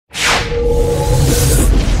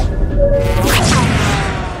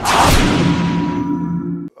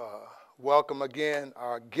welcome again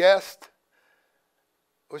our guest.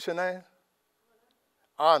 What's your name?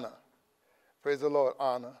 Anna. Praise the Lord,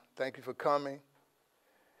 Anna. Thank you for coming.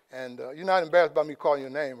 And you're not embarrassed by me calling your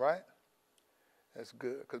name, right? That's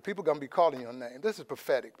good, because people are going to be calling your name. This is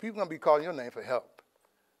prophetic. People are going to be calling your name for help.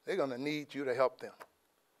 They're going to need you to help them.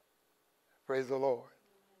 Praise the Lord.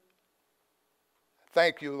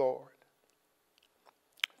 Thank you, Lord.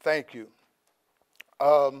 Thank you.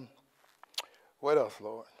 What else,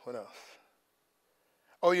 Lord? What else?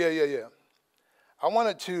 Oh, yeah.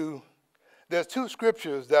 There's two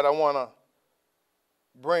scriptures that I want to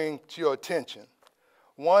bring to your attention.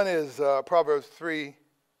 One is Proverbs 3,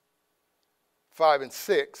 5, and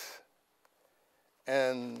 6.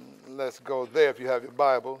 And let's go there if you have your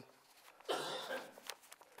Bible.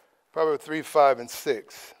 Proverbs 3, 5, and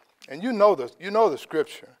 6. And you know the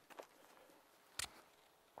scripture.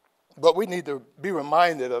 But we need to be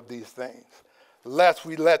reminded of these things, lest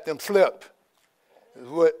we let them slip.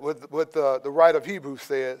 What the writer of Hebrews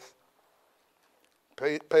says.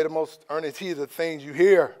 Pay the most earnest heed to the things you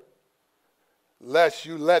hear, lest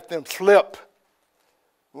you let them slip.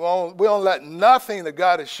 We don't let nothing that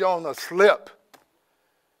God has shown us slip,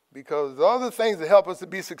 because those are the things that help us to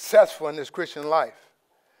be successful in this Christian life.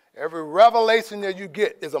 Every revelation that you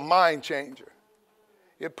get is a mind changer.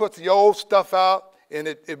 It puts the old stuff out, and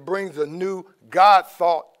it brings a new God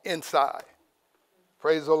thought inside.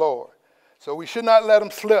 Praise the Lord. So we should not let them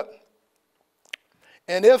slip.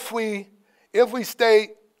 And if we stay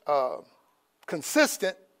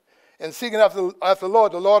consistent in seeking after the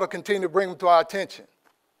Lord will continue to bring them to our attention.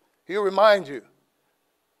 He'll remind you.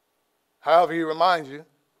 However he reminds you.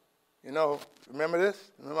 You know, remember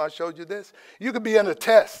this? Remember I showed you this? You could be in a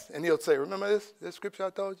test, and he'll say, remember this scripture I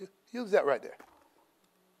told you? Use that right there.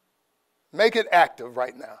 Make it active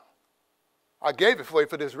right now. I gave it for you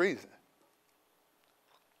for this reason.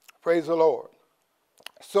 Praise the Lord.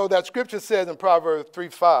 So that scripture says in Proverbs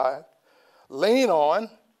 3:5, lean on,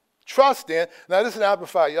 trust in. Now this is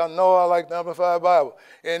Amplified. Y'all know I like the Amplified Bible.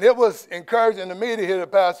 And it was encouraging to me to hear the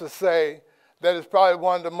pastor say that it's probably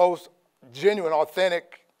one of the most genuine,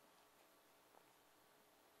 authentic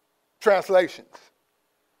translations.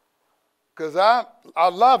 Because I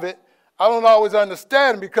love it. I don't always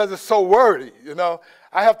understand it because it's so wordy, you know.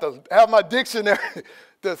 I have to have my dictionary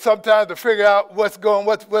sometimes to figure out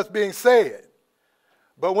what's being said.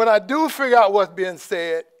 But when I do figure out what's being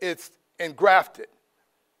said, it's engrafted.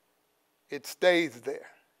 It stays there,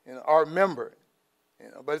 you know, or remember it.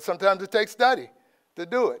 You know, but sometimes it takes study to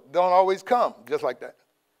do it. Don't always come just like that.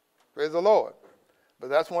 Praise the Lord.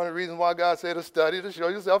 But that's one of the reasons why God said to study, to show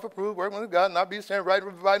yourself approved, working with God, not be ashamed, right,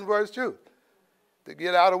 providing words truth. To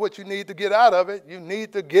get out of what you need to get out of it, you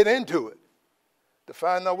need to get into it. To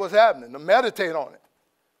find out what's happening, to meditate on it,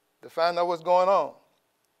 to find out what's going on.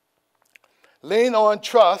 Lean on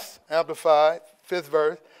trust, Amplified, 5th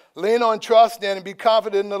verse. Lean on trust then and be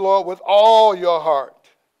confident in the Lord with all your heart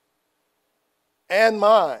and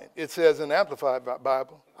mind, it says in the Amplified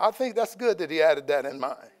Bible. I think that's good that he added that in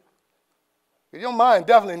mind. Your mind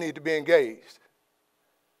definitely needs to be engaged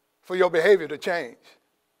for your behavior to change.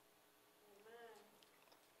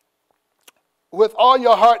 With all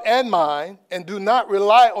your heart and mind, and do not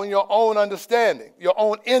rely on your own understanding, your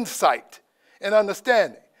own insight and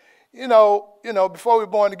understanding. You know, before we were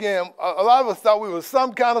born again, a lot of us thought we were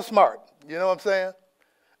some kind of smart. You know what I'm saying?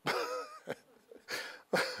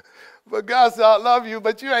 But God said, I love you,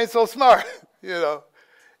 but you ain't so smart. You know,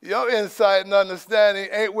 your insight and understanding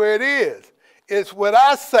ain't where it is. It's what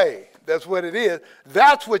I say. That's what it is.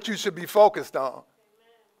 That's what you should be focused on. Amen.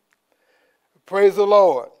 Praise the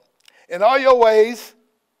Lord. In all your ways,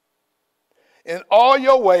 in all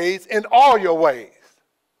your ways, in all your ways.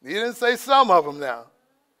 He didn't say some of them now.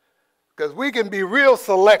 Because we can be real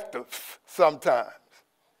selective sometimes.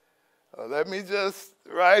 Let me just,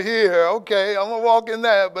 right here, okay, I'm going to walk in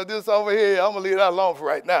that, but this over here, I'm going to leave that alone for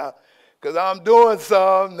right now. Because I'm doing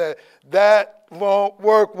something that won't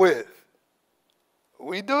work with.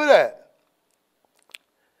 We do that.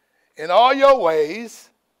 In all your ways,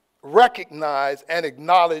 recognize and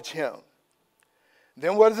acknowledge him.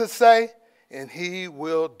 Then what does it say? And he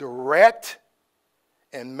will direct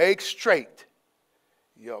and make straight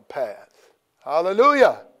your path.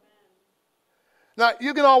 Hallelujah. Now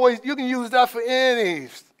you can use that for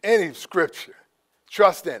any scripture.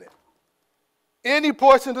 Trust in it. Any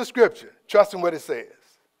portion of the scripture, trust in what it says.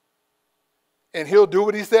 And he'll do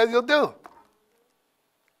what he says he'll do.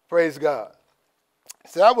 Praise God.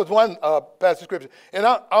 So that was one passage of scripture. And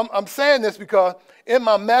I'm saying this because in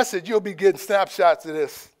my message, you'll be getting snapshots of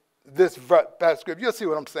this passage of scripture. You'll see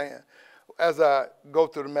what I'm saying. as I go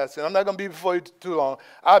through the message. I'm not going to be before you too long.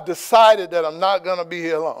 I've decided that I'm not going to be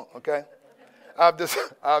here long, okay? I've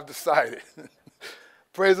decided.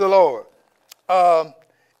 Praise the Lord.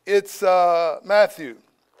 It's Matthew.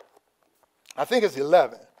 I think it's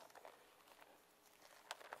 11.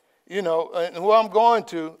 You know, and who I'm going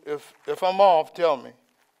to, if I'm off, tell me.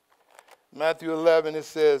 Matthew 11, it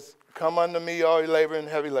says, come unto me, all you labor and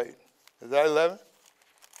heavy laden. Is that 11?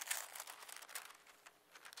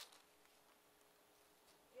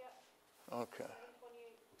 Yeah. Okay.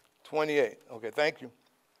 28. Okay, thank you.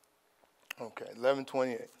 Okay,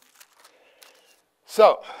 11:28.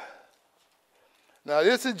 So, now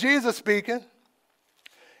this is Jesus speaking.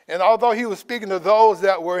 And although he was speaking to those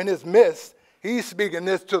that were in his midst, he's speaking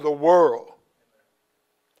this to the world.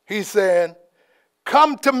 He's saying,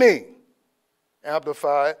 come to me,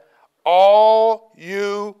 Amplified, all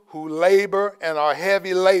you who labor and are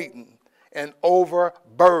heavy laden and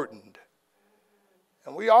overburdened.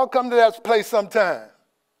 And we all come to that place sometime.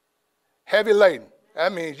 Heavy laden.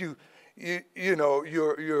 That means you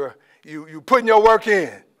putting your work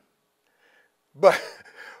in. But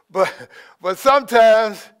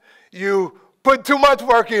sometimes you put too much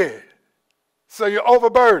work in. So you're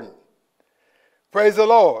overburdened. Praise the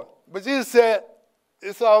Lord. But Jesus said,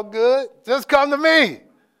 it's all good. Just come to me.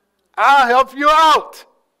 I'll help you out.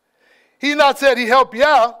 He not said he help you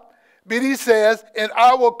out, but he says, and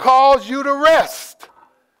I will cause you to rest.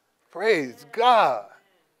 Praise God.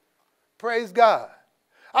 Praise God.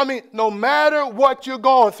 I mean, no matter what you're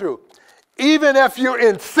going through, even if you're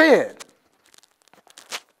in sin.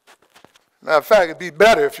 Matter of fact, it'd be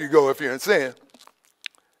better if you're in sin,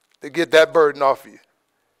 to get that burden off of you.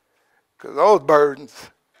 Because those burdens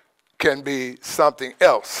can be something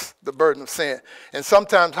else, the burden of sin, and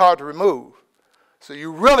sometimes hard to remove. So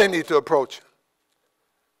you really need to approach them.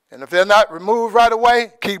 And if they're not removed right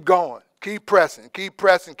away, keep going. Keep pressing, keep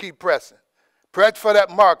pressing, keep pressing. Press for that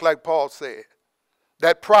mark, like Paul said.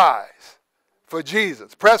 That prize for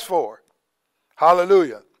Jesus. Press forward.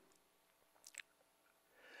 Hallelujah.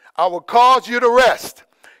 I will cause you to rest.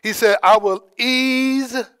 He said, I will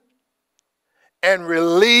ease and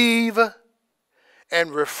relieve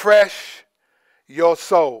and refresh your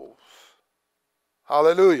souls.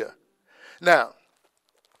 Hallelujah. Now,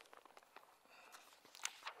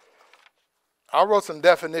 I wrote some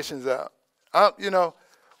definitions out.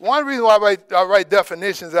 One reason why I write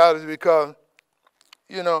definitions out is because,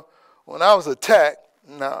 when I was attacked,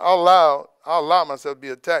 now I'll allow myself to be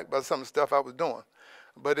attacked by some of the stuff I was doing.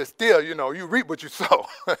 But it's still, you reap what you sow.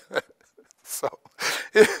 So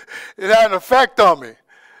it had an effect on me.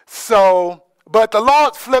 So, but the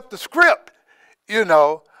Lord flipped the script,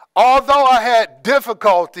 Although I had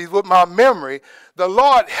difficulties with my memory, the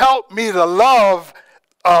Lord helped me to love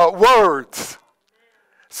words.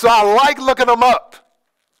 So I like looking them up.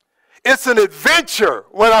 It's an adventure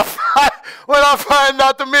when I find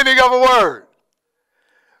out the meaning of a word.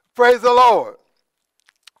 Praise the Lord.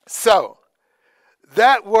 So,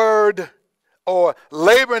 that word, or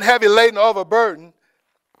labor and heavy laden or overburden,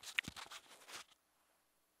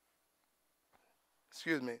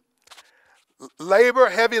 labor,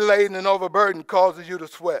 heavy laden, and overburden causes you to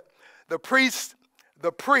sweat. The priests,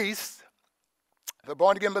 the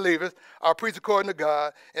born-again believers, are priests according to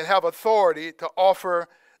God and have authority to offer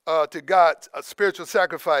to God spiritual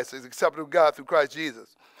sacrifices acceptable to God through Christ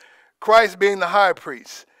Jesus. Christ being the high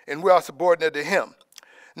priest, and we are subordinate to him.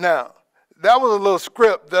 Now, that was a little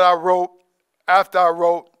script that I wrote after I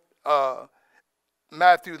wrote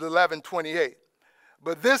Matthew 11:28.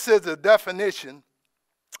 But this is a definition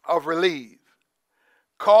of relieve.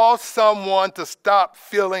 Cause someone to stop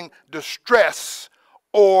feeling distress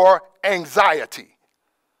or anxiety.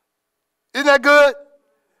 Isn't that good?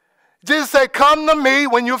 Jesus said, come to me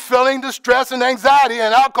when you're feeling distress and anxiety,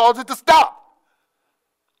 and I'll cause it to stop.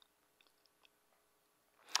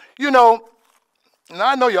 And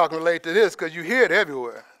I know y'all can relate to this because you hear it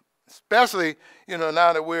everywhere, especially,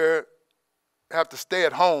 now that we have to stay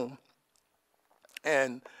at home.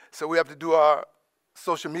 And so we have to do our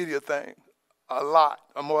social media thing a lot.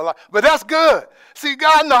 But that's good. See,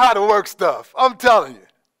 God knows how to work stuff. I'm telling you.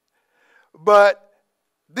 But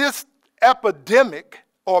this epidemic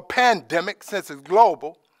or pandemic, since it's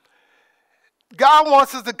global, God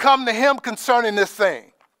wants us to come to him concerning this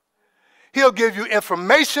thing. He'll give you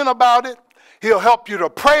information about it. He'll help you to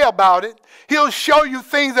pray about it. He'll show you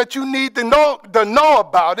things that you need to know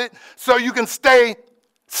about it so you can stay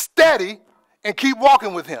steady and keep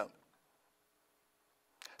walking with him.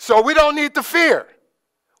 So we don't need to fear.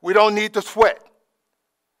 We don't need to sweat.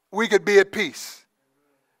 We could be at peace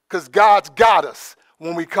because God's got us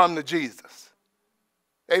when we come to Jesus.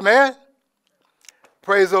 Amen?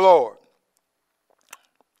 Praise the Lord.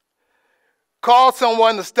 Call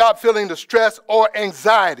someone to stop feeling the stress or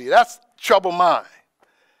anxiety. That's troubled mind.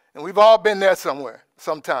 And we've all been there somewhere,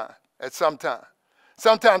 sometime, at some time.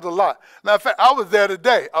 Sometimes a lot. Matter of fact, I was there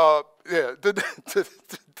today.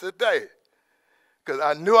 Today. Because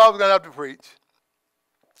I knew I was going to have to preach.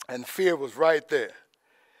 And fear was right there,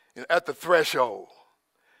 at the threshold.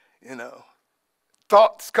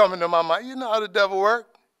 Thoughts coming to my mind. You know how the devil works.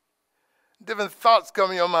 Different thoughts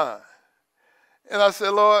come in your mind. And I said,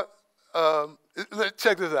 Lord,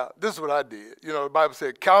 check this out. This is what I did. The Bible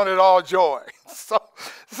said, count it all joy. So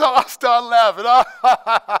I started laughing.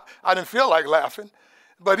 I didn't feel like laughing.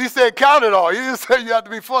 But he said, count it all. He didn't say you have to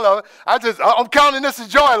be full of it. I'm counting this as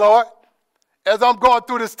joy, Lord, as I'm going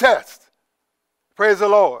through this test. Praise the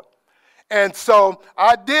Lord. And so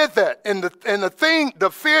I did that. And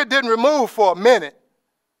the fear didn't remove for a minute.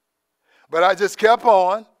 But I just kept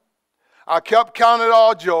on. I kept counting it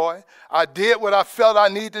all joy. I did what I felt I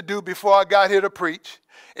needed to do before I got here to preach.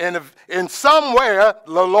 And in somewhere,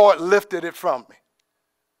 the Lord lifted it from me.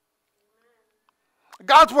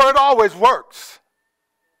 God's word always works.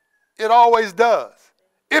 It always does.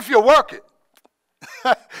 If you work it.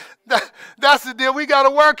 That's the deal. We got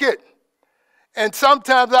to work it. And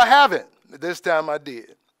sometimes I haven't. This time I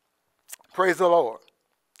did. Praise the Lord.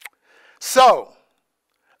 So,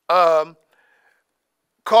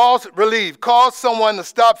 cause someone to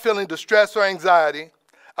stop feeling distress or anxiety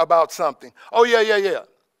about something. Oh, yeah.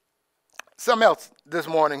 Something else this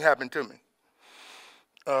morning happened to me.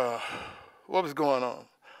 What was going on?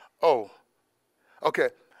 Oh, okay.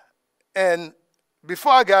 And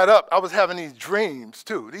before I got up, I was having these dreams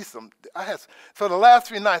too. For the last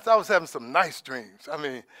 3 nights, I was having some nice dreams. I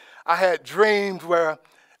mean, I had dreams where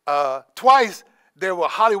twice there were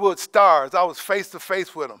Hollywood stars. I was face to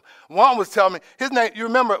face with them. One was telling me, his name, you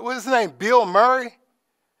remember, what was his name? Bill Murray?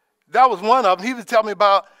 That was one of them. He was telling me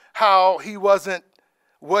about how he wasn't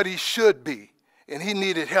what he should be and he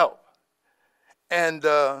needed help. And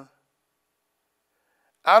I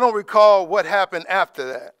don't recall what happened after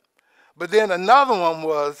that. But then another one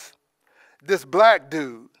was this black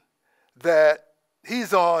dude that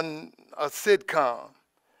he's on a sitcom.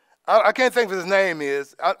 I can't think of his name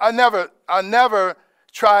is. I never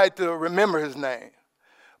tried to remember his name.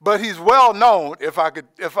 But he's well known if I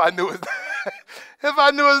knew his if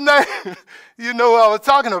I knew his name, you know who I was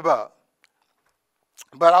talking about.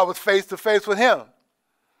 But I was face to face with him.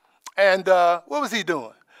 And what was he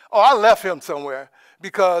doing? Oh, I left him somewhere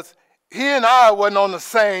because he and I wasn't on the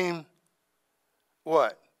same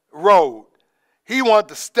road. He wanted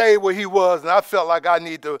to stay where he was, and I felt like I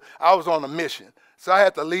was on a mission. So I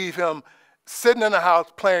had to leave him sitting in the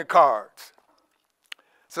house playing cards.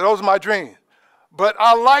 So those are my dreams. But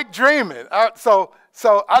I like dreaming. So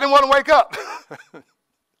I didn't want to wake up.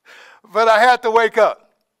 But I had to wake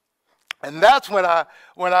up. And that's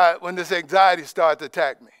when this anxiety started to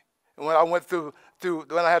attack me. And when I went through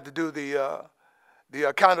when I had to do the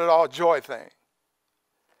count it all joy thing.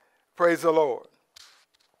 Praise the Lord.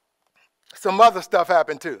 Some other stuff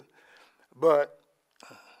happened too, but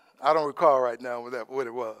I don't recall right now what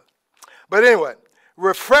it was. But anyway,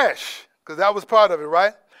 refresh, because that was part of it,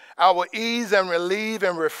 right? I will ease and relieve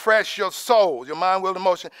and refresh your soul, your mind, will, and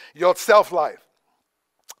emotion, your self-life.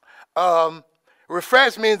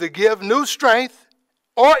 Refresh means to give new strength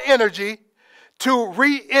or energy to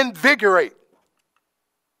reinvigorate.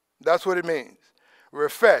 That's what it means.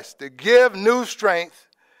 Refresh, to give new strength,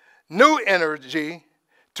 new energy,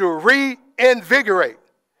 to reinvigorate.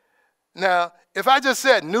 Now, if I just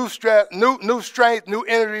said new strength, new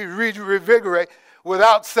energy, reinvigorate,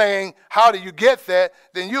 without saying how do you get that,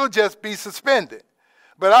 then you'll just be suspended.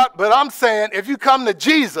 But I'm saying if you come to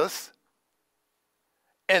Jesus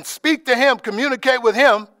and speak to him, communicate with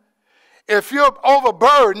him, if you're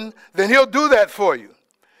overburdened, then he'll do that for you.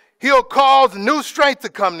 He'll cause new strength to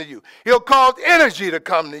come to you. He'll cause energy to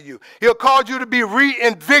come to you. He'll cause you to be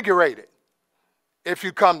reinvigorated if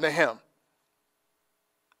you come to him.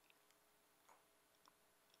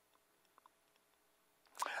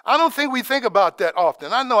 I don't think we think about that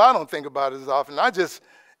often. I know I don't think about it as often. I just,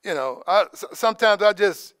 sometimes I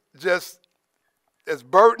just as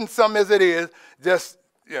burdensome as it is, just,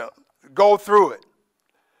 go through it.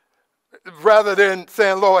 Rather than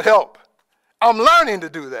saying, Lord, help. I'm learning to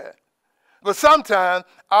do that. But sometimes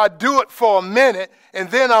I do it for a minute, and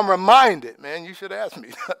then I'm reminded, man, you should have asked me.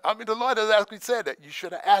 I mean, the Lord has actually said that. You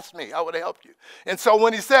should have asked me. I would have helped you. And so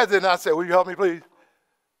when he says it, I say, will you help me, please?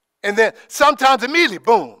 And then sometimes immediately,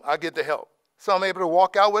 boom, I get the help. So I'm able to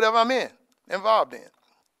walk out whatever I'm involved in.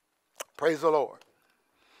 Praise the Lord.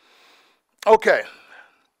 Okay.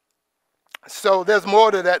 So there's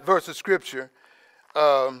more to that verse of scripture.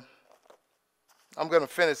 I'm going to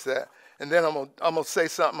finish that, and then I'm going to say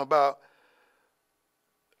something about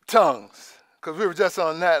tongues, because we were just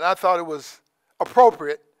on that, and I thought it was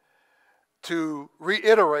appropriate to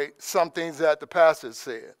reiterate some things that the pastor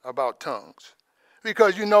said about tongues,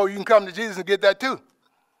 because you can come to Jesus and get that too.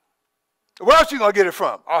 Where else you going to get it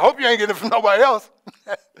from? I hope you ain't getting it from nobody else.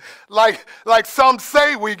 like some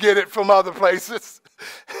say we get it from other places.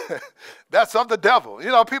 That's of the devil.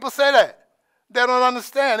 People say that. They don't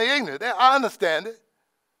understand. They're ignorant. I understand it,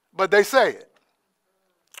 but they say it.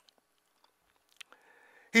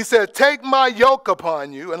 He said, take my yoke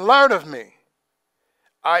upon you and learn of me.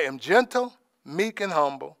 I am gentle, meek, and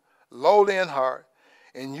humble, lowly in heart,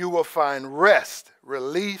 and you will find rest,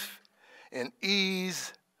 relief, and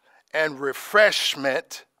ease, and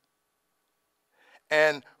refreshment,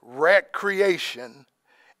 and recreation,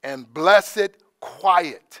 and blessed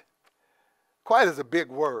quiet. Quiet is a big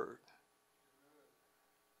word.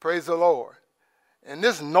 Praise the Lord. In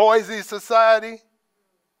this noisy society,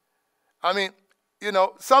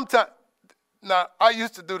 sometimes, now, I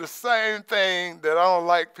used to do the same thing that I don't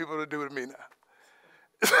like people to do to me now.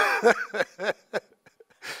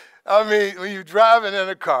 When you're driving in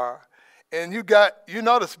a car, and you got,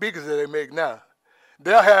 the speakers that they make now,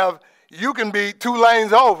 they'll have, you can be 2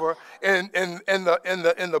 lanes over, and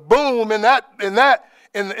the boom in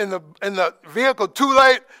the vehicle 2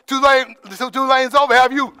 lanes over,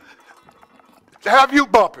 have you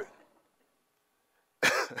bumping.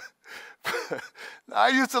 I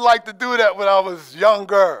used to like to do that when I was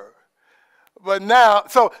younger, but now,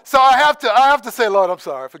 so I have to say, Lord, I'm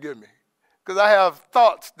sorry, forgive me, because I have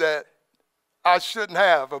thoughts that I shouldn't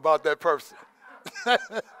have about that person.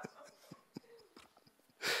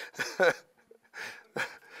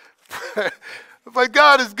 But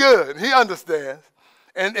God is good. He understands.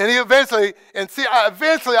 And he eventually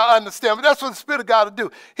I understand. But that's what the Spirit of God will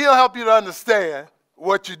do. He'll help you to understand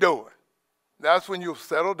what you're doing. That's when you'll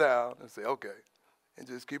settle down and say, okay, and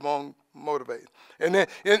just keep on motivating. And then,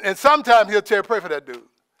 and sometimes he'll tell you, pray for that dude.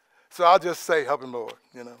 So I'll just say, help him, Lord,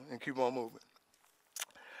 and keep on moving.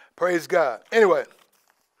 Praise God. Anyway,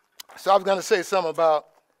 so I was going to say something about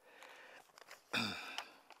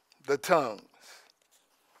the tongues.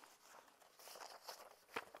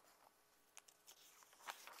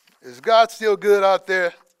 Is God still good out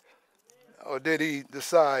there? Or did he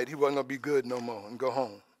decide he wasn't going to be good no more and go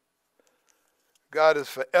home? God is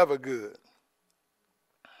forever good.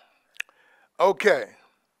 Okay.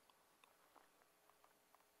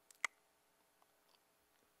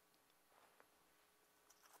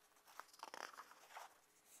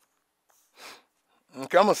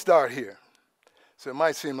 Okay, I'm going to start here. So it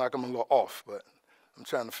might seem like I'm a little off, but I'm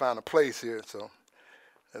trying to find a place here. So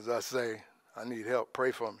as I say, I need help.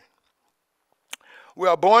 Pray for me. We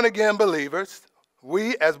are born-again believers.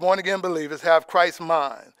 We, as born-again believers, have Christ's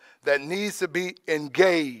mind that needs to be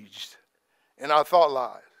engaged in our thought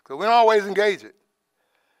lives, because we don't always engage it.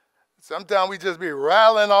 Sometimes we just be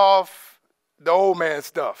rattling off the old man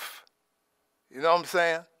stuff. You know what I'm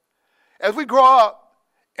saying? As we grow up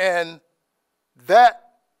and that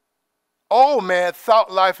old man thought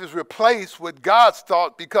life is replaced with God's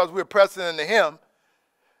thought because we're pressing into him,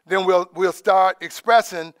 then we'll start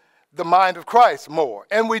expressing the mind of Christ more.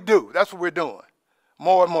 And we do. That's what we're doing,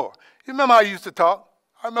 more and more. You remember how I used to talk?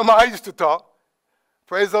 I remember how I used to talk.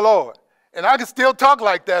 Praise the Lord. And I can still talk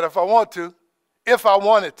like that if I want to, if I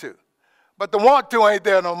wanted to. But the want to ain't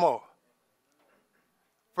there no more.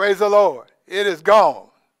 Praise the Lord. It is gone.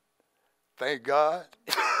 Thank God.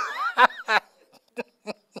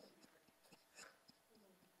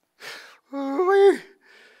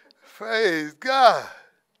 Praise God.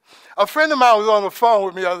 A friend of mine was on the phone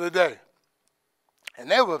with me the other day, and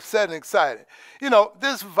they were upset and excited.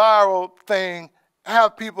 This viral thing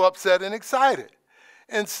have people upset and excited.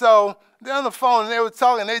 And so they're on the phone, and they were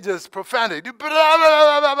talking, they just profanity.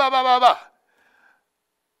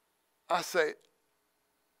 I say,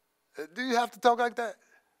 do you have to talk like that?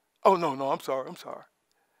 Oh, no, I'm sorry.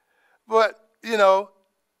 But,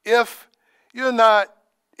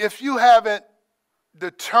 if you haven't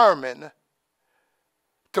determined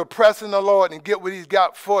to press in the Lord and get what he's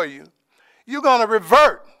got for you, you're going to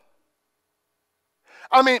revert.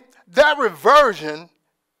 That reversion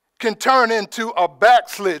can turn into a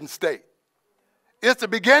backslidden state. It's the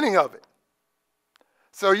beginning of it.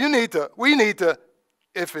 So we need to,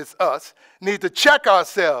 if it's us, need to check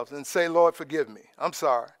ourselves and say, Lord, forgive me. I'm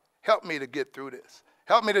sorry. Help me to get through this.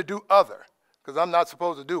 Help me to do other, because I'm not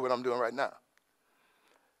supposed to do what I'm doing right now.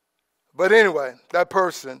 But anyway, that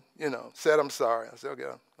person, said, I'm sorry. I said,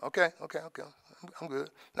 okay. I'm good.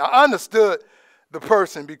 Now, I understood the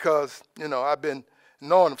person because, you know, I've been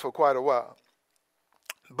knowing him for quite a while.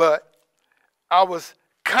 But I was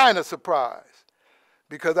kind of surprised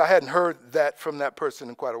because I hadn't heard that from that person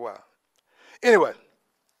in quite a while. Anyway,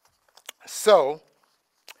 so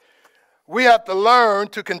we have to learn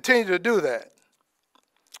to continue to do that.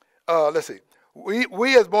 Let's see.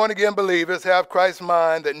 We as born-again believers have Christ's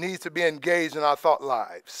mind that needs to be engaged in our thought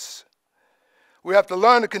lives. We have to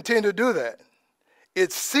learn to continue to do that.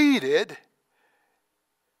 It's seeded.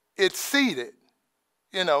 It's seeded.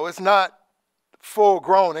 You know, it's not full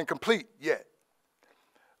grown and complete yet,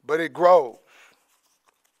 but it grows.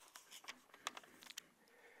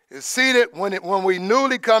 It's seeded when we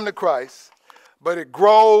newly come to Christ, but it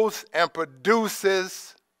grows and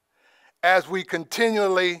produces as we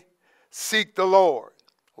continually seek the Lord.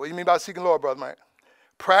 What do you mean by seeking the Lord, Brother Mike?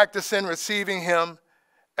 Practicing receiving him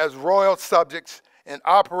as royal subjects and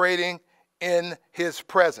operating in his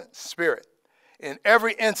presence, spirit. In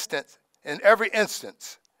every instance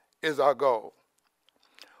is our goal.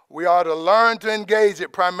 We are to learn to engage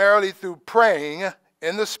it primarily through praying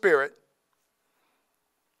in the Spirit.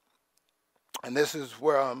 And this is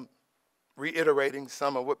where I'm reiterating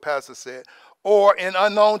some of what Pastor said. Or in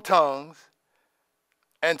unknown tongues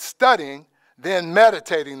and studying, then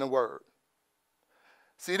meditating the Word.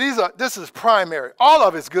 See, this is primary. All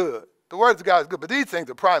of it's good. The Word of God is good, but these things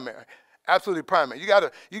are primary. Absolutely primary. You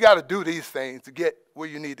gotta do these things to get where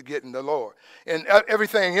you need to get in the Lord. And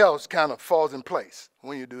everything else kind of falls in place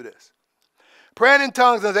when you do this. Praying in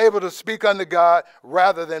tongues is able to speak unto God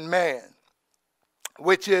rather than man,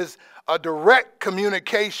 which is a direct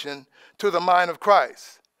communication to the mind of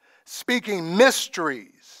Christ. Speaking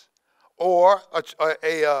mysteries, or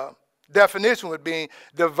a definition would be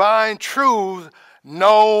divine truths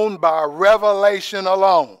known by revelation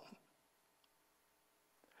alone.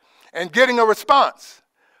 And getting a response,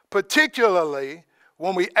 particularly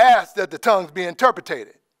when we ask that the tongues be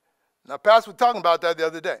interpreted. Now, Pastor was talking about that the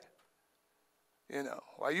other day. You know,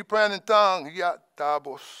 while you praying in tongues,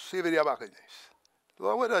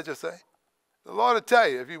 Lord, what did I just say? The Lord will tell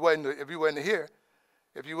you if you wasn't to hear.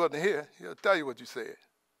 If you wasn't to hear, he'll tell you what you said.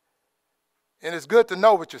 And it's good to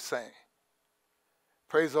know what you're saying.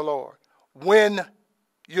 Praise the Lord. When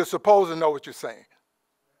you're supposed to know what you're saying.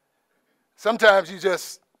 Sometimes you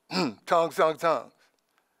just tongues.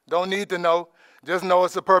 Don't need to know. Just know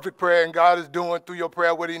it's a perfect prayer and God is doing through your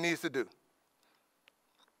prayer what he needs to do.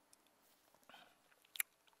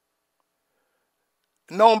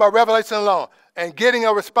 Known by revelation alone. And getting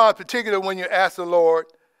a response, particularly when you ask the Lord,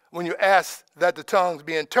 when you ask that the tongues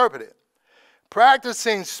be interpreted.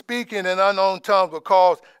 Practicing speaking in unknown tongues will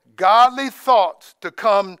cause godly thoughts to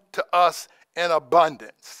come to us in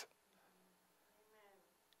abundance.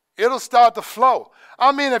 It'll start to flow.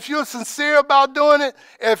 I mean, if you're sincere about doing it,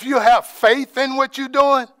 if you have faith in what you're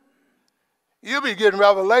doing, you'll be getting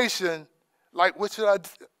revelation like, what should I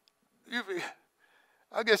do?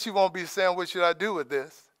 I guess you won't be saying, what should I do with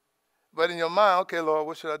this? But in your mind, okay, Lord,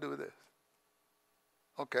 what should I do with this?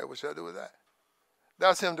 Okay, what should I do with that?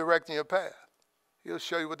 That's him directing your path. He'll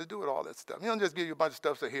show you what to do with all that stuff. He don't just give you a bunch of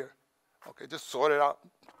stuff to hear. Okay, just sort it out.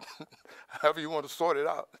 However you want to sort it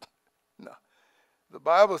out. No. The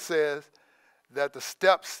Bible says that the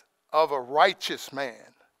steps of a righteous man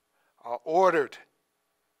are ordered.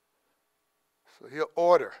 So he'll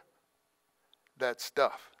order that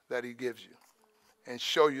stuff that he gives you and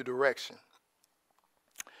show you direction.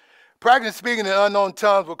 Practice speaking in unknown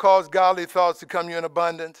tongues will cause godly thoughts to come to you in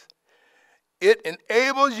abundance. It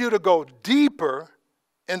enables you to go deeper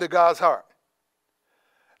into God's heart.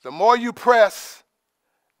 The more you press,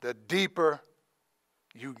 the deeper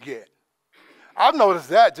you get. I've noticed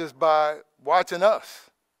that just by watching us,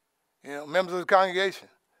 members of the congregation.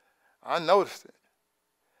 I noticed it.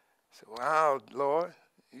 I said, wow, Lord,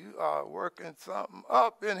 you are working something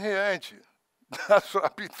up in here, ain't you? That's what I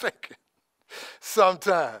be thinking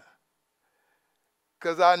sometimes.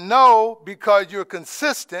 Because I know because you're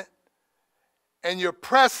consistent and you're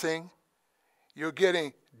pressing, you're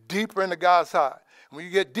getting deeper into God's heart. When you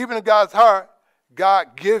get deeper into God's heart,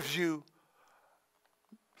 God gives you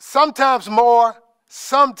sometimes more,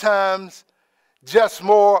 sometimes just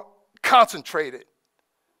more concentrated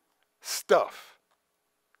stuff.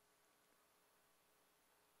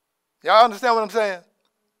 Y'all understand what I'm saying?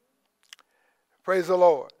 Praise the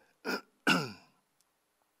Lord.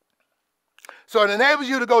 So it enables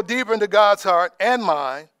you to go deeper into God's heart and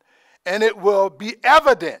mind, and it will be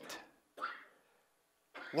evident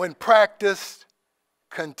when practiced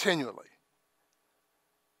continually.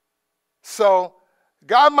 So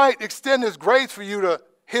God might extend his grace for you to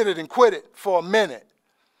hit it and quit it for a minute.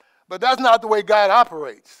 But that's not the way God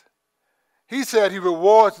operates. He said he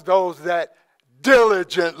rewards those that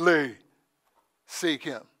diligently seek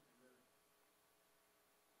him.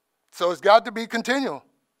 So it's got to be continual.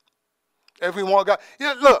 If we want God.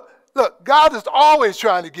 Look, God is always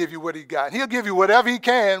trying to give you what he got. He'll give you whatever he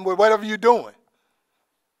can with whatever you're doing.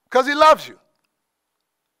 Because he loves you.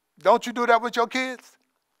 Don't you do that with your kids?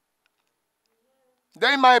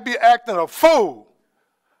 They might be acting a fool,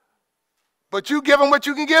 but you give them what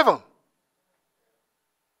you can give them.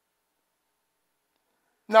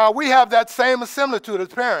 Now, we have that same similitude as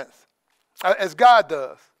parents, as God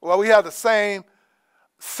does. Well, we have the same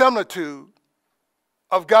similitude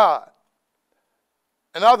of God.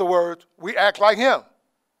 In other words, we act like him.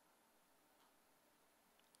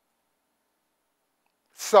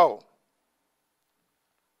 So,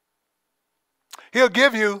 he'll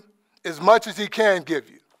give you as much as he can give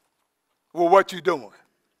you with what you're doing.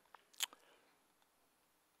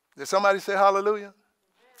 Did somebody say hallelujah?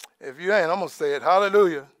 If you ain't, I'm going to say it.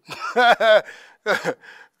 Hallelujah. Because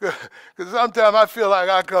sometimes I feel like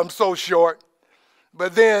I come so short.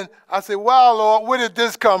 But then I say, wow, Lord, where did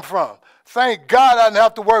this come from? Thank God I didn't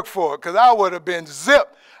have to work for it, because I would have been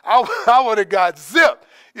zipped. I would have got zipped.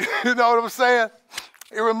 You know what I'm saying?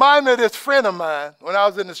 It reminded me of this friend of mine when I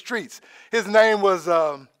was in the streets. His name was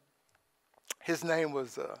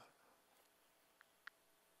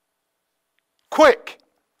Quick.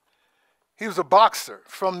 He was a boxer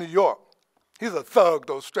from New York. He's a thug,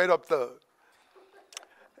 though, straight up thug.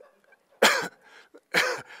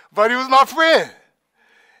 But he was my friend,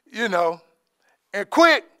 you know. And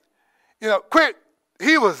Quick,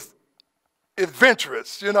 he was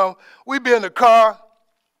adventurous, you know. We'd be in the car,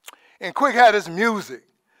 and Quick had his music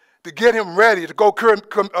to get him ready to go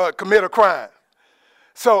commit a crime.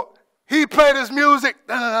 So he played his music,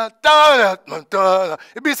 it'd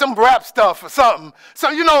be some rap stuff or something. So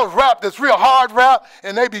you know rap that's real hard rap,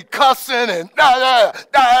 and they be cussing and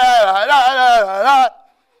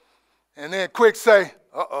and then Quick say,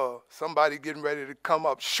 uh-oh, somebody getting ready to come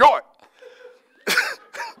up short.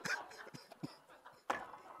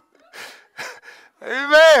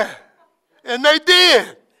 Amen. And they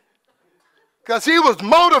did. Because he was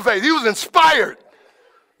motivated. He was inspired.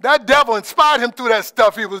 That devil inspired him through that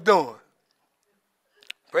stuff he was doing.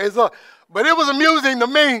 Praise the Lord. But it was amusing to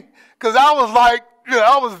me because I was like,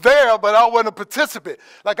 I was there, but I wasn't a participant.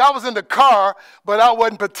 Like I was in the car, but I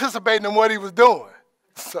wasn't participating in what he was doing.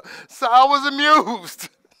 So I was amused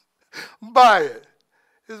by it.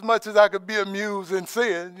 As much as I could be amused in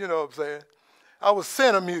sin, you know what I'm saying? I was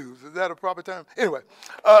sin amused. Is that a proper term? Anyway,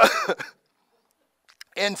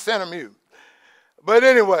 in sin amused. But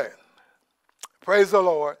anyway, praise the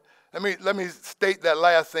Lord. Let me state that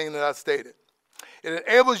last thing that I stated. It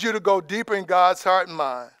enables you to go deeper in God's heart and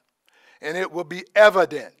mind, and it will be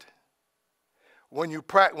evident when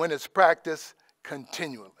it's practiced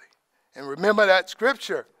continually. And remember that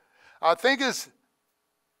scripture. I think it's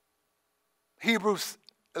Hebrews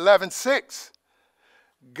 11:6.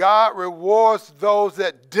 God rewards those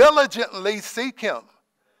that diligently seek him.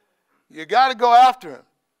 You got to go after him.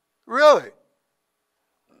 Really.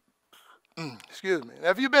 Excuse me. Now,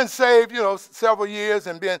 if you've been saved, several years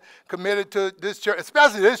and been committed to this church,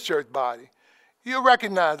 especially this church body, you'll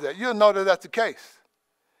recognize that. You'll know that that's the case.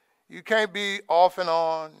 You can't be off and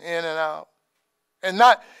on, in and out. And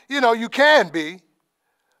not, you can be,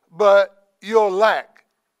 but you'll lack.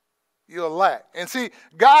 You'll lack. And see,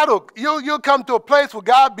 you'll come to a place where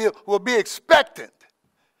God will be expectant.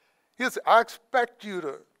 He'll say, I expect you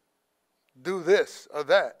to do this or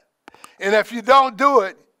that. And if you don't do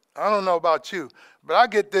it, I don't know about you, but I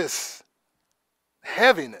get this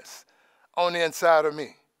heaviness on the inside of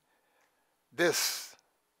me. Is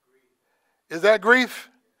that grief?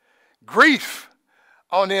 Grief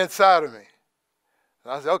on the inside of me.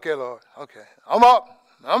 And I said, okay, Lord, okay. I'm up.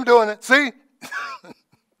 I'm doing it. See?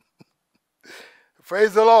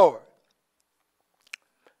 Praise the Lord.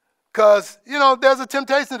 Because, there's a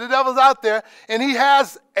temptation. The devil's out there, and he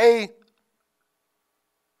has a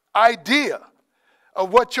idea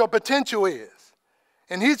of what your potential is.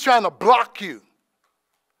 And he's trying to block you.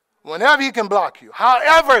 Whenever he can block you.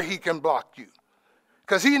 However he can block you.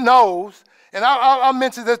 Because he knows, and I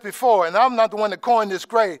mentioned this before, and I'm not the one that coined this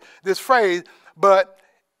phrase, but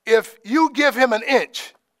if you give him an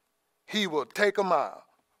inch, he will take a mile.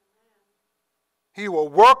 He will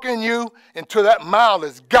work in you until that mile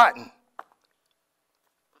is gotten.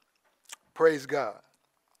 Praise God.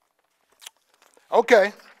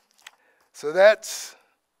 Okay, so that's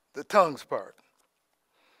the tongues part.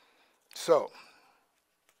 So,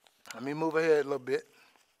 let me move ahead a little bit.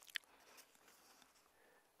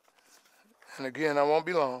 And again, I won't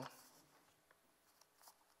be long.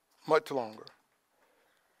 much longer.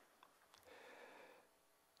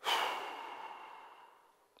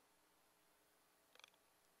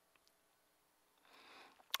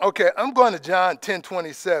 Okay, I'm going to John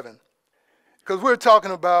 10:27 because we're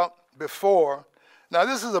talking about before. Now,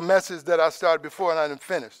 this is a message that I started before and I didn't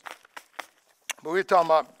finish. But we're talking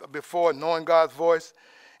about before knowing God's voice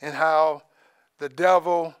and how the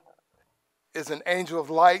devil is an angel of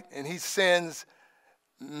light and he sends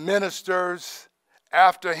ministers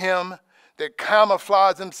after him that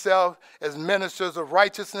camouflage themselves as ministers of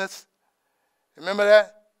righteousness. Remember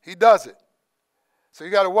that? He does it. So you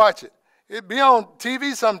got to watch it. It be on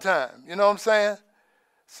TV sometime. You know what I'm saying?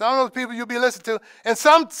 Some of those people you'll be listening to, and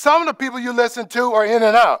some of the people you listen to are in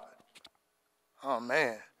and out. Oh,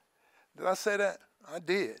 man. Did I say that? I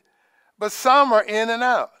did. But some are in and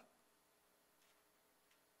out.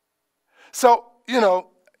 So, you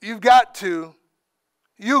got to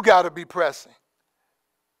be pressing.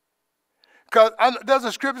 Because there's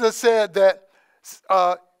a scripture that said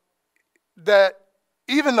that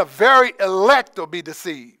even the very elect will be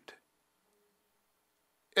deceived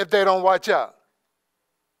if they don't watch out.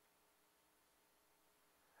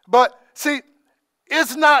 But see,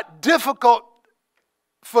 it's not difficult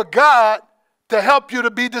for God to help you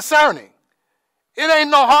to be discerning. It ain't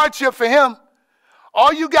no hardship for him.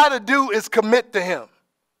 All you got to do is commit to him.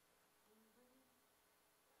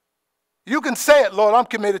 You can say it, Lord, I'm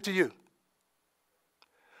committed to you.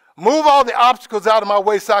 Move all the obstacles out of my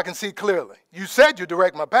way so I can see clearly. You said you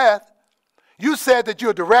direct my path. You said that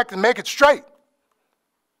you'll direct and make it straight.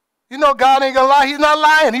 You know God ain't going to lie. He's not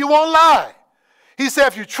lying. He won't lie. He said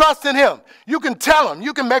if you trust in him, you can tell him.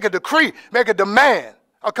 You can make a decree, make a demand,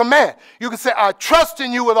 a command. You can say, I trust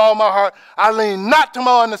in you with all my heart. I lean not to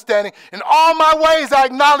my understanding. In all my ways I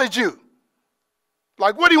acknowledge you.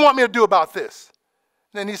 Like, what do you want me to do about this?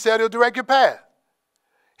 Then he said he'll direct your path.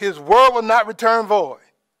 His word will not return void.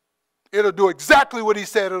 It'll do exactly what he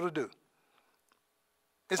said it'll do.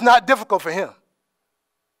 It's not difficult for him.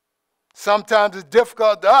 Sometimes it's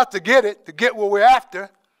difficult to us to get what we're after.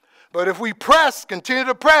 But if we press, continue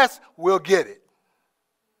to press, we'll get it.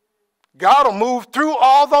 God will move through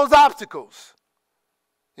all those obstacles.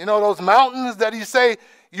 You know, those mountains that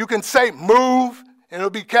you can say, move, and it'll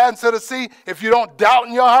be cast into the sea if you don't doubt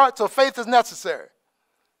in your heart. So faith is necessary.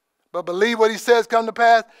 But believe what he says come to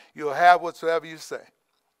pass, you'll have whatsoever you say.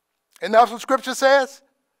 And that's what Scripture says.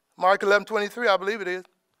 Mark 11:23, I believe it is.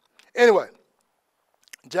 Anyway,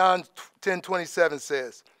 John 10:27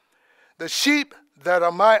 says, the sheep that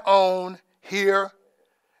are my own hear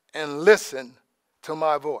and listen to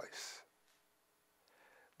my voice.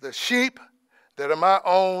 The sheep that are my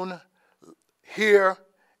own hear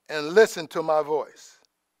and listen to my voice.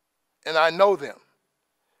 And I know them,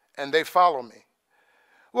 and they follow me.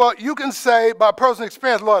 Well, you can say by personal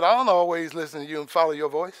experience, Lord, I don't always listen to you and follow your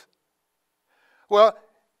voice. Well,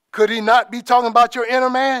 could he not be talking about your inner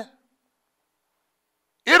man?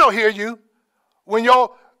 It'll hear you when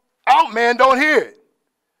your out man don't hear it.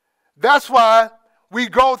 That's why we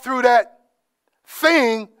go through that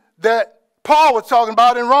thing that Paul was talking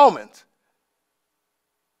about in Romans.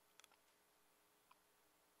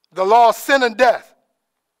 The law of sin and death.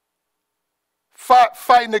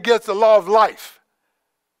 Fighting against the law of life.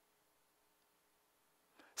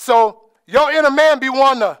 So your inner man be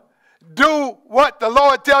wanting to do what the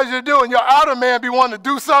Lord tells you to do, and your outer man be wanting to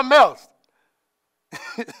do something else.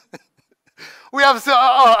 We have to say,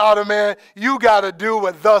 outer man, you got to do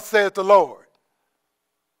what thus saith the Lord.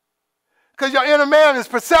 Because your inner man is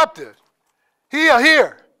perceptive. He'll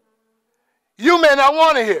hear. You may not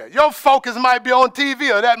want to hear. Your focus might be on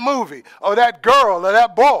TV or that movie or that girl or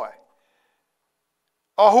that boy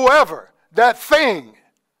or whoever, that thing.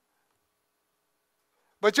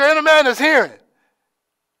 But your inner man is hearing.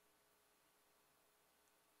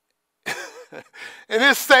 And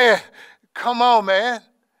it's saying, come on, man.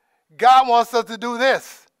 God wants us to do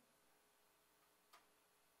this.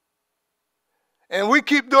 And we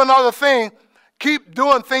keep doing other things, keep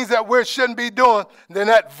doing things that we shouldn't be doing, then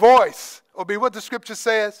that voice will be what the scripture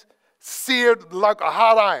says, seared like a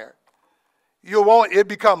hot iron. It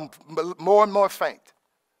become more and more faint.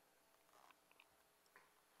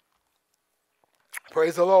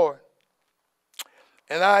 Praise the Lord.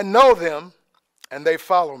 And I know them, and they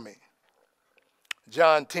follow me.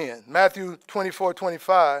 John 10. Matthew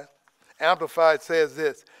 24:25, Amplified says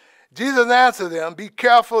this. Jesus answered them, be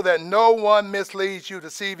careful that no one misleads you,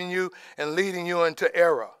 deceiving you and leading you into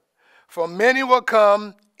error. For many will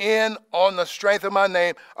come in on the strength of my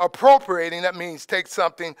name, appropriating, that means take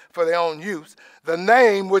something for their own use, the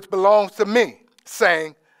name which belongs to me,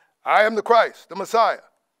 saying, I am the Christ, the Messiah.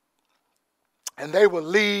 and they will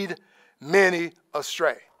lead many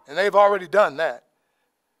astray. And they've already done that.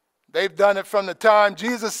 They've done it from the time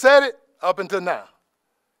Jesus said it up until now.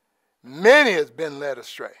 Many has been led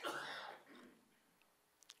astray.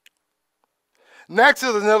 Next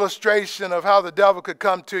is an illustration of how the devil could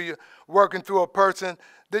come to you working through a person.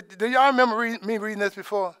 Do y'all remember me reading this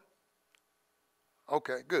before?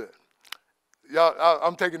 Okay, good. Y'all,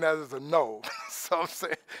 I'm taking that as a no. So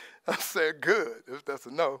I'm saying good if that's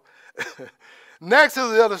a no. Next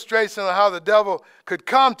is an illustration of how the devil could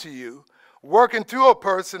come to you working through a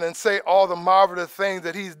person and say all the marvelous things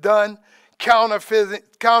that he's done,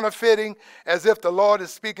 counterfeiting as if the Lord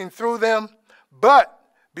is speaking through them. But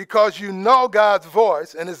because you know God's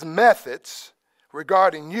voice and his methods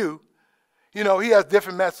regarding you, you know, he has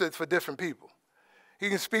different methods for different people. He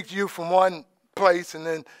can speak to you from one place and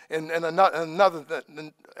then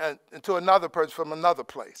to another person from another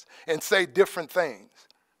place and say different things.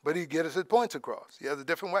 But he gets his points across. He has a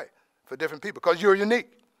different way for different people because you're unique.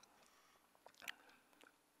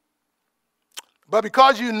 But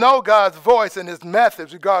because you know God's voice and his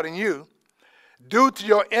methods regarding you, due to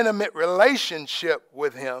your intimate relationship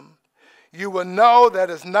with him, you will know that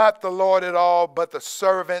it's not the Lord at all, but the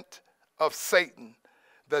servant of Satan,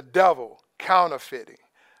 the devil, counterfeiting,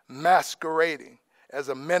 masquerading as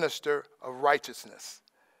a minister of righteousness.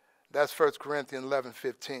 That's 1 Corinthians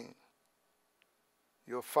 11:15.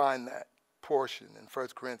 You'll find that portion in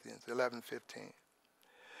 1 Corinthians 11:15.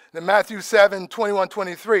 Then Matthew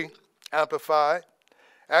 7:21-23, Amplified.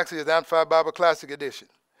 Actually, it's Amplified Bible Classic Edition.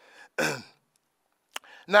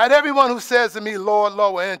 Not everyone who says to me, Lord,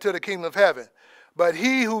 Lord, will enter into the kingdom of heaven, but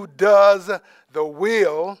he who does the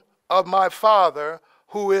will of my Father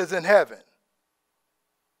who is in heaven.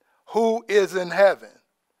 Who is in heaven?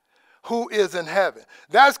 Who is in heaven?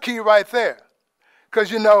 That's key right there.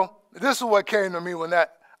 Because, you know, this is what came to me when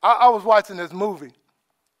I was watching this movie,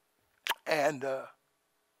 and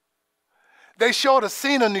they showed a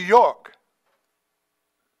scene in New York,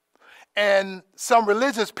 and some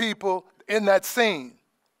religious people in that scene,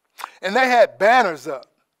 and they had banners up,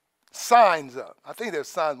 signs up. I think there's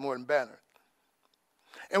signs more than banners.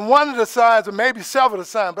 And one of the signs, or maybe several of the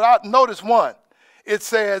signs, but I noticed one. It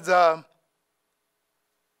says, I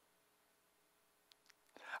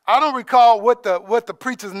don't recall what the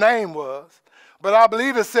preacher's name was, but I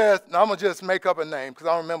believe it says, now I'm going to just make up a name because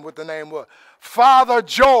I don't remember what the name was. Father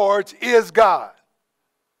George is God.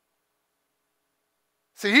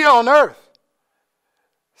 See, he on earth.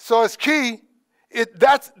 So it's key.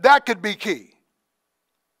 That could be key.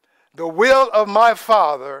 The will of my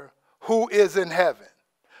Father who is in heaven.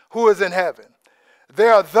 Who is in heaven.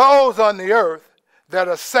 There are those on the earth that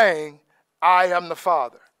are saying, I am the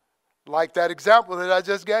Father. Like that example that I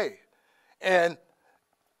just gave. And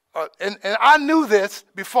I knew this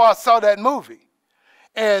before I saw that movie.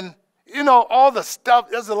 And, you know, all the stuff,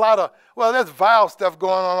 there's vile stuff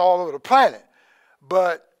going on all over the planet.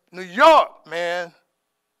 But New York, man,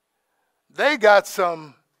 they got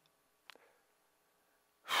some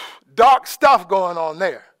dark stuff going on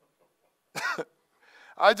there.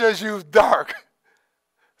 I just use dark.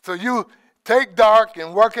 So you take dark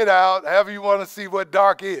and work it out, however you want to see what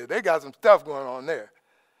dark is. They got some stuff going on there.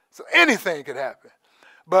 So anything could happen.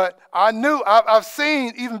 But I knew, I've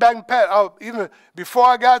seen, even back in the past, even before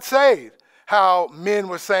I got saved, how men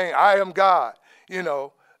were saying, I am God. You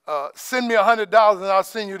know, send me $100 and I'll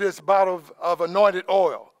send you this bottle of anointed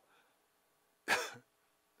oil.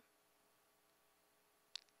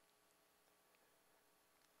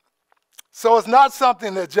 So it's not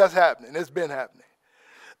something that's just happening. It's been happening.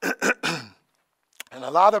 And a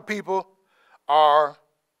lot of people are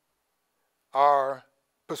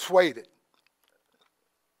persuaded.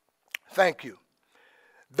 Thank you.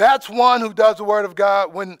 That's one who does the word of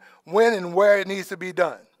God when and where it needs to be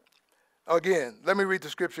done. Again, let me read the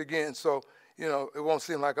scripture again so, you know, it won't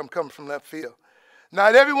seem like I'm coming from left field.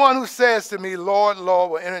 Not everyone who says to me, Lord,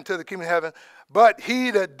 Lord, will enter into the kingdom of heaven, but he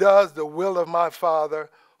that does the will of my Father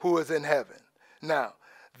who is in heaven. Now,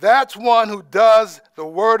 that's one who does the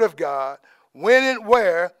word of God when and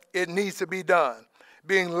where it needs to be done.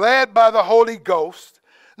 Being led by the Holy Ghost.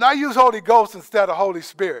 Now, I use Holy Ghost instead of Holy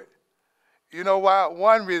Spirit. You know why?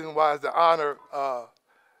 One reason why is to honor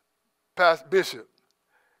Pastor Bishop.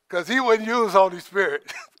 Because he wouldn't use Holy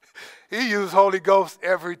Spirit. He used Holy Ghost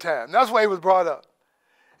every time. That's why he was brought up.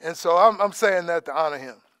 And so I'm saying that to honor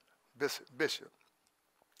him, Bishop.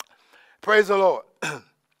 Praise the Lord.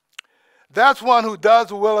 That's one who does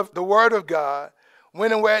the will of the word of God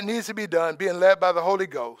when and where it needs to be done, being led by the Holy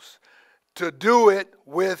Ghost, to do it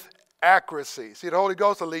with accuracy. See, the Holy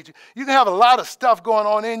Ghost will lead you. You can have a lot of stuff going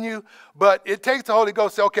on in you, but it takes the Holy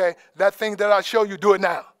Ghost to say, okay, that thing that I show you, do it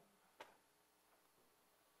now.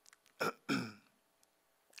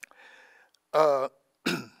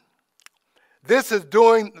 This is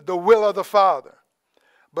doing the will of the Father.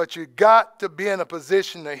 But you got to be in a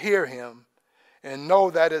position to hear him and know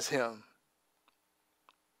that it's him.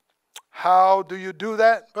 How do you do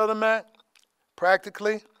that, Brother Matt?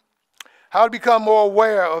 Practically. How to become more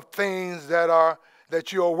aware of things that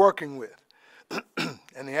you are working with.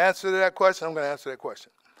 And the answer to that question, I'm going to answer that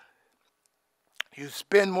question. You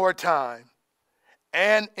spend more time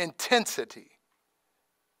and intensity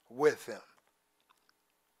with them.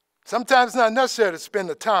 Sometimes it's not necessary to spend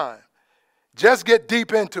the time. Just get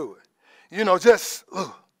deep into it. You know, I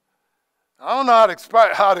don't know how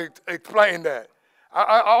to explain that.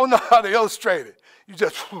 I don't know how to illustrate it. You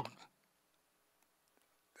just,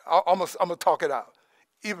 I'm going to talk it out.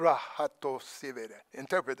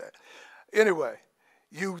 Interpret that. Anyway,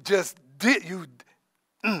 you just did, here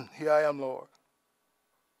I am, Lord.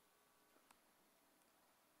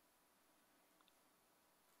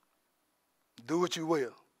 Do what you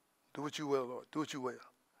will. Do what you will, Lord. Do what you will.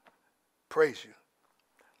 Praise you.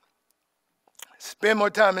 Spend more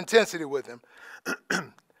time intensity with him.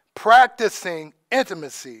 Practicing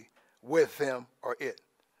intimacy with him or it.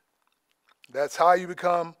 That's how you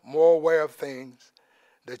become more aware of things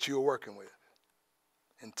that you're working with.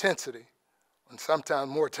 Intensity, and sometimes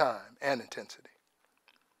more time and intensity.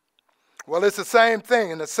 Well, it's the same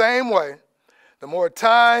thing. In the same way, the more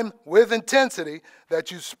time with intensity that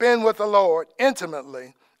you spend with the Lord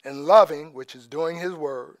intimately and loving, which is doing his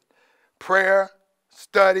word, prayer,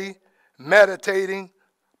 study, meditating,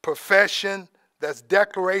 profession, that's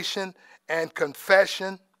declaration and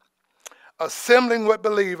confession, assembling with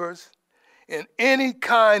believers in any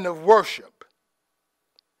kind of worship,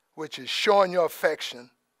 which is showing your affection.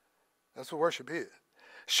 That's what worship is.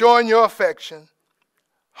 Showing your affection,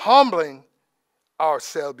 humbling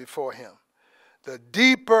ourselves before him. The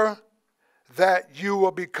deeper that you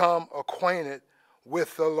will become acquainted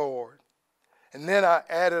with the Lord. And then I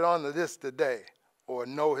added on to this today, or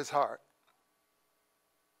know his heart.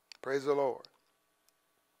 Praise the Lord.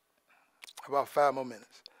 About 5 more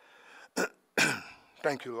minutes.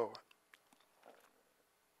 Thank you, Lord.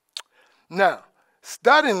 Now,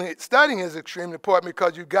 studying is extremely important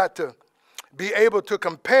because you got to be able to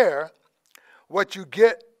compare what you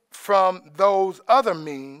get from those other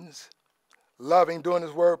means, loving, doing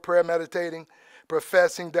his word, prayer, meditating,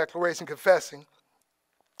 professing, declaration, confessing.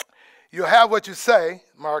 You have what you say,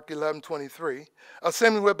 Mark 11:23,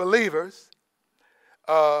 assembling with believers,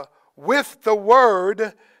 with the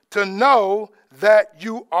word to know that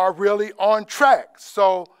you are really on track.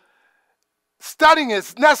 So studying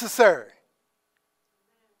is necessary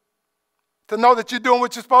to know that you're doing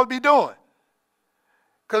what you're supposed to be doing.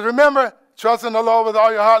 Because remember, trust in the Lord with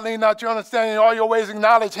all your heart, lean not your understanding, in all your ways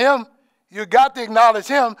acknowledge him. You got to acknowledge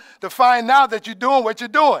him to find out that you're doing what you're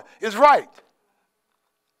doing. It's right.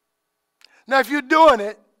 Now, if you're doing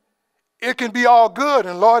it, it can be all good,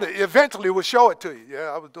 and Lord eventually will show it to you.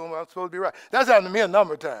 Yeah, I was doing what I was supposed to be right. That's happened to me a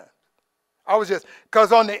number of times. I was just,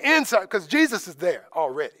 because on the inside, because Jesus is there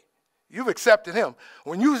already. You've accepted him.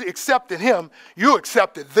 When you accepted him, you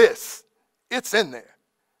accepted this. It's in there.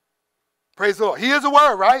 Praise the Lord. He is a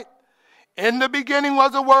word, right? In the beginning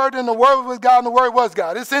was a word, and the word was God, and the word was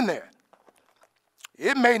God. It's in there.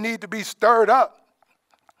 It may need to be stirred up,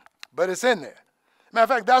 but it's in there. Matter of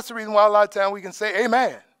fact, that's the reason why a lot of times we can say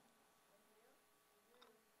amen.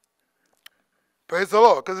 Praise the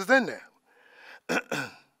Lord, because it's in there.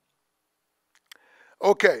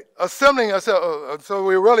 Okay, assembling ourselves, so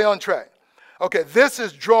we're really on track. Okay, this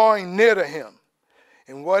is drawing near to him.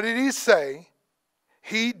 And what did he say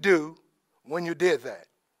he'd do when you did that?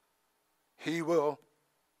 He will.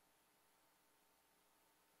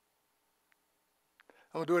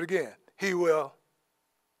 I'm going to do it again. He will.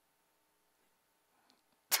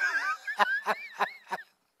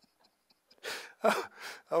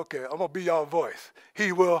 Okay, I'm going to be your voice.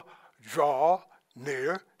 He will draw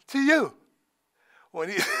near to you. When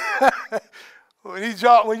you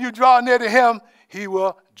draw near to him, he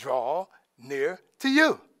will draw near to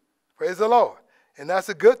you. Praise the Lord. And that's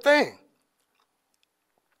a good thing.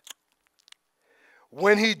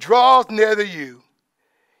 When he draws near to you,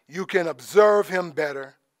 you can observe him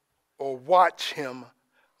better or watch him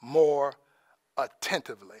more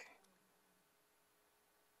attentively.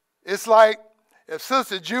 It's like if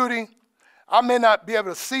Sister Judy, I may not be able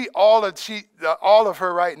to see all of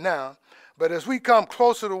her right now, but as we come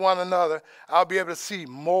closer to one another, I'll be able to see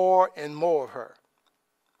more and more of her.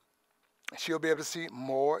 she'll be able to see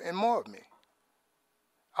more and more of me.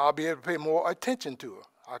 I'll be able to pay more attention to her.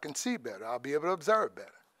 I can see better. I'll be able to observe better.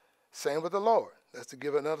 Same with the Lord. That's to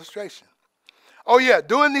give an illustration. Oh yeah,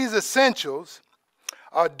 doing these essentials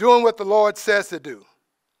are doing what the Lord says to do,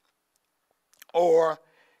 or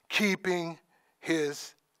keeping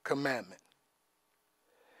his commandment.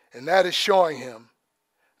 And that is showing him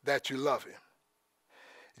that you love him.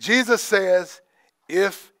 Jesus says,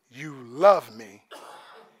 if you love me,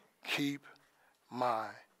 keep my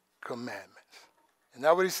commandments. Isn't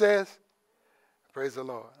that what he says? Praise the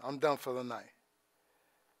Lord. I'm done for the night.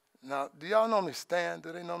 Now, do y'all normally stand?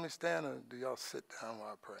 Do they normally stand, or do y'all sit down while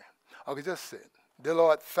I pray? Okay, just sit. Dear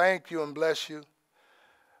Lord, thank you and bless you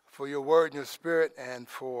for your word and your spirit, and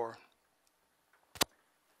for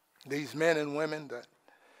these men and women that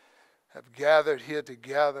have gathered here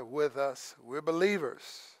together with us. We're believers.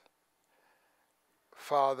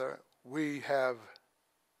 Father, we have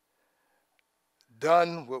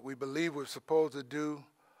done what we believe we're supposed to do.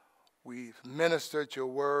 We've ministered your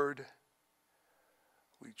word.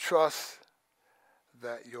 We trust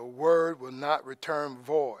that your word will not return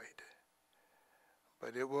void,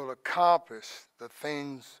 but it will accomplish the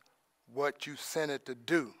things what you sent it to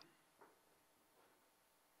do.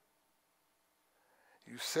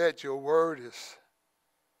 You said your word is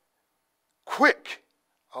quick,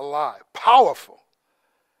 alive, powerful,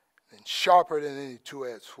 and sharper than any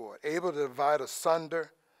two-edged sword, able to divide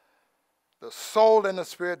asunder the soul and the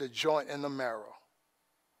spirit, the joint and the marrow.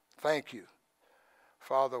 Thank you.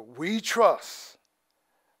 Father, we trust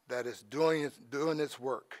that it's doing its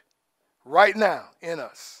work right now in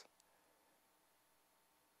us.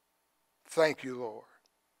 Thank you, Lord,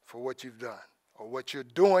 for what you've done, or what you're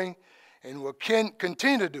doing and will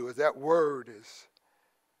continue to do, as that word is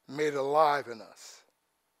made alive in us.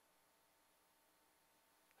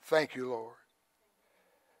 Thank you, Lord.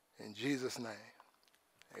 In Jesus' name,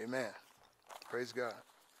 amen. Praise God.